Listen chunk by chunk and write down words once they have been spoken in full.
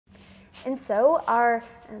And so our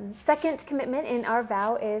second commitment in our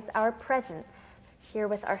vow is our presence here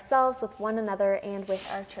with ourselves, with one another, and with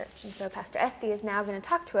our church. And so Pastor Esty is now going to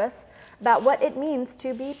talk to us about what it means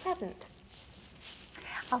to be present.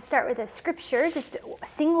 I'll start with a scripture, just a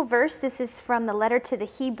single verse. This is from the letter to the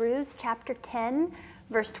Hebrews, chapter 10,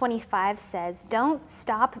 verse 25 says, "Don't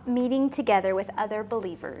stop meeting together with other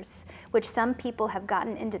believers, which some people have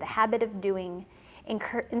gotten into the habit of doing.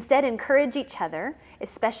 Instead, encourage each other,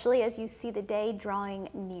 especially as you see the day drawing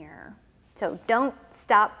near." So don't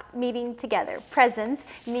stop meeting together. Presence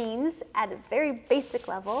means, at a very basic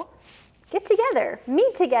level, get together,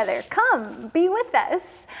 meet together, come, be with us.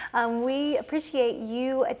 We appreciate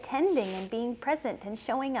you attending and being present and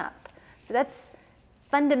showing up. So that's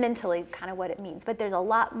fundamentally kind of what it means, but there's a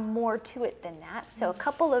lot more to it than that. So a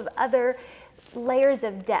couple of other layers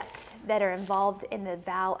of depth that are involved in the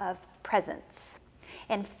vow of presence.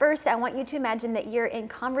 And first, I want you to imagine that you're in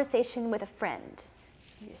conversation with a friend.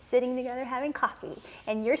 You're sitting together having coffee,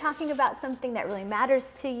 and you're talking about something that really matters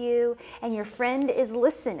to you, and your friend is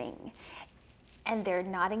listening. And they're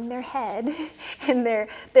nodding their head, and they're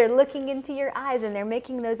looking into your eyes, and they're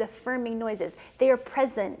making those affirming noises. They are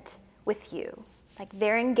present with you. Like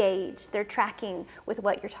they're engaged, they're tracking with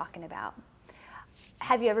what you're talking about.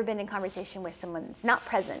 Have you ever been in conversation with someone that's not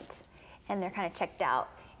present, and they're kind of checked out,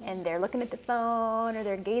 and they're looking at the phone, or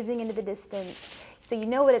they're gazing into the distance? So you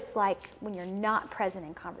know what it's like when you're not present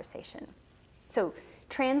in conversation. So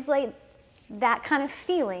translate that kind of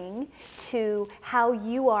feeling to how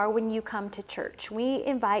you are when you come to church. We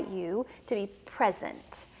invite you to be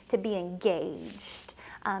present, to be engaged,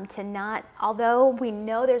 to not, although we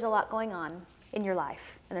know there's a lot going on in your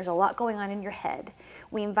life and there's a lot going on in your head,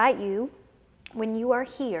 we invite you, when you are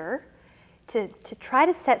here, to try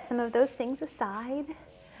to set some of those things aside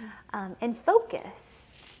and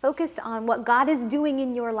focus on what God is doing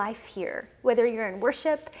in your life here. Whether you're in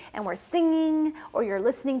worship and we're singing, or you're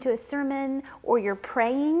listening to a sermon, or you're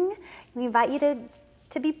praying, we invite you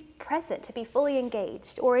to be present, to be fully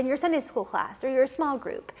engaged. Or in your Sunday school class or your small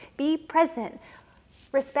group, be present,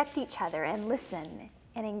 respect each other, and listen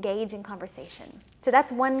and engage in conversation. So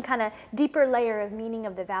that's one kind of deeper layer of meaning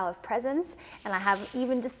of the vow of presence. And I have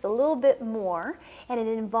even just a little bit more, and it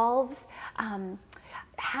involves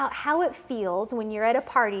how it feels when you're at a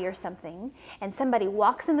party or something and somebody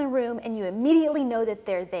walks in the room and you immediately know that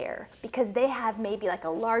they're there because they have maybe like a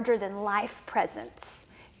larger than life presence,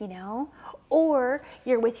 you know? Or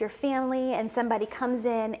you're with your family and somebody comes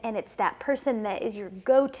in and it's that person that is your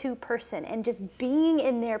go-to person, and just being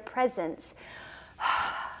in their presence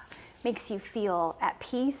makes you feel at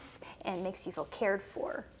peace and makes you feel cared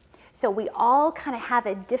for. So we all kind of have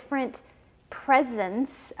a different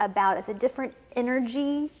presence about us, a different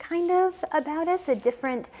energy kind of about us, a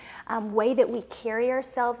different way that we carry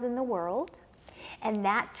ourselves in the world. And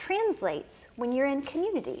that translates when you're in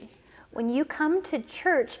community. When you come to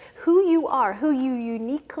church, who you are, who you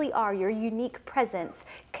uniquely are, your unique presence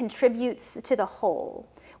contributes to the whole.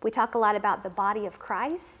 We talk a lot about the body of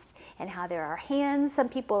Christ and how there are hands, some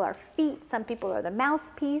people are feet, some people are the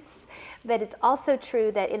mouthpiece, but it's also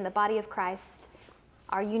true that in the body of Christ,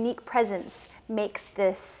 our unique presence makes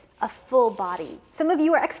this a full body. Some of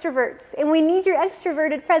you are extroverts, and we need your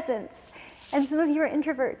extroverted presence. And some of you are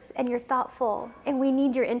introverts, and you're thoughtful, and we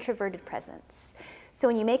need your introverted presence. So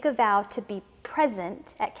when you make a vow to be present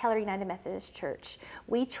at Keller United Methodist Church,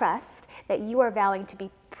 we trust that you are vowing to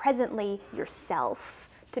be presently yourself,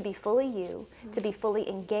 to be fully you, to be fully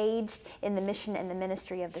engaged in the mission and the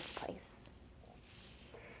ministry of this place.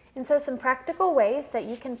 And so some practical ways that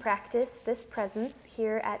you can practice this presence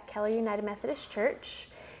here at Keller United Methodist Church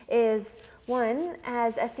is, one,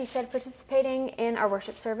 as Esty said, participating in our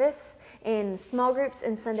worship service, in small groups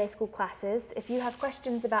and Sunday school classes. If you have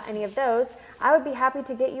questions about any of those, I would be happy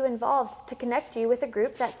to get you involved, to connect you with a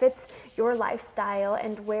group that fits your lifestyle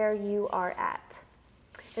and where you are at.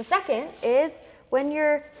 The second is when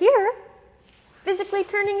you're here, physically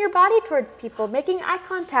turning your body towards people, making eye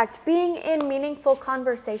contact, being in meaningful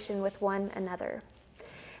conversation with one another.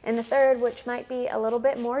 And the third, which might be a little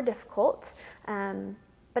bit more difficult,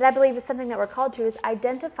 but I believe is something that we're called to, is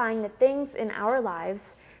identifying the things in our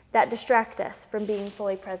lives that distract us from being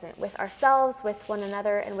fully present with ourselves, with one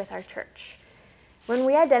another, and with our church. When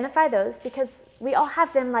we identify those, because we all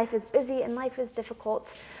have them, life is busy and life is difficult,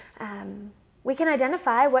 we can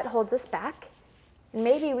identify what holds us back. And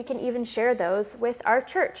maybe we can even share those with our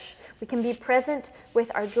church. We can be present with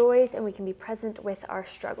our joys, and we can be present with our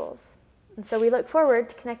struggles. And so we look forward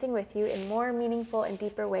to connecting with you in more meaningful and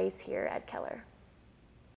deeper ways here at Keller.